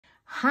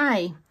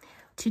Hi,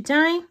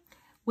 today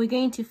we're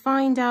going to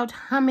find out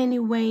how many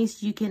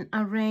ways you can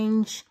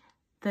arrange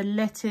the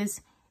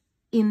letters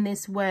in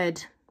this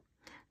word.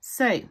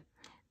 So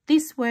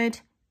this word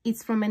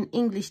is from an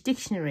English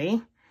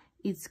dictionary.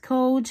 It's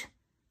called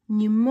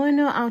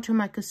Pneumono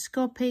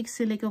microscopic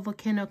silico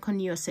volcano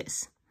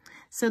coniosis.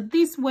 So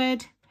this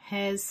word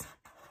has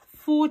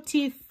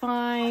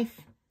 45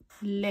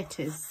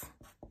 letters.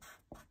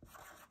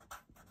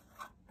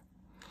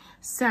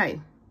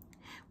 So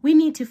we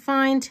need to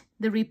find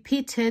the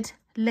repeated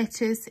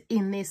letters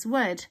in this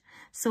word.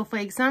 So for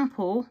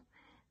example,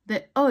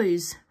 the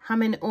O's, how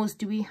many O's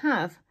do we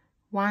have?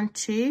 1,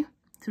 2,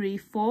 3,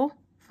 4,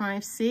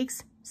 5,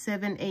 6,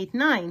 7, 8,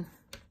 9.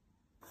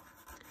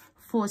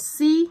 For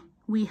C,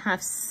 we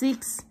have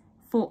 6.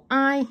 For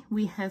I,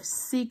 we have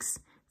 6.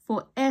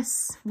 For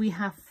S, we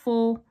have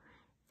 4.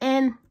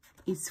 N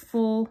is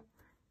 4.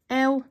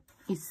 L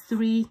is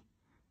 3.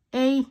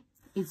 A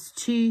is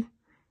 2.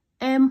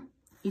 M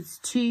is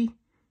 2.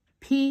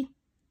 P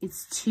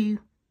is 2.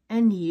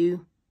 And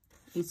U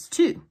is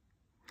 2.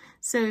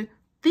 So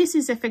this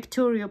is a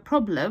factorial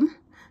problem.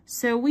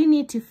 So we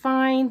need to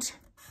find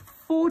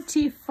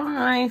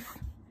 45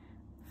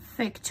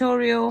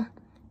 factorial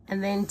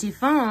and then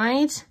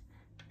divide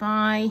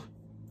by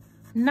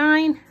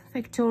 9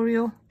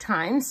 factorial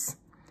times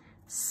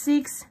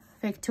 6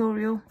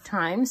 factorial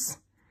times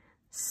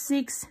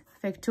 6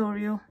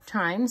 factorial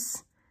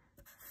times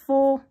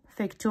 4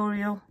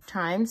 factorial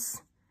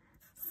times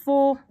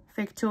 4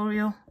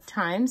 factorial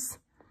times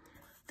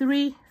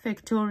 3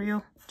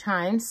 factorial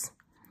times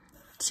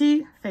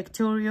 2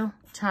 factorial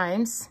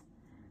times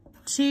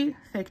 2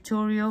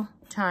 factorial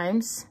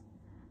times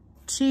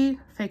 2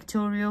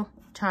 factorial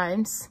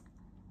times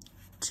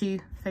 2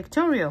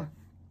 factorial.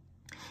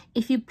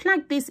 If you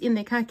plug this in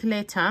the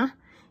calculator,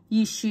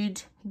 you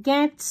should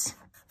get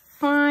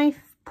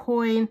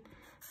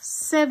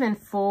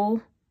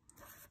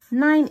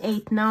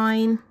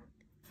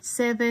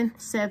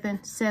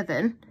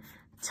 5.74989,777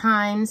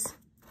 times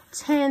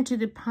 10 to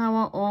the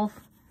power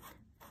of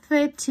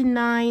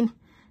 39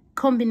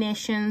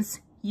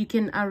 combinations you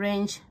can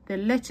arrange the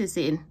letters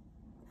in.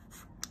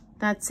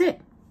 That's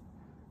it.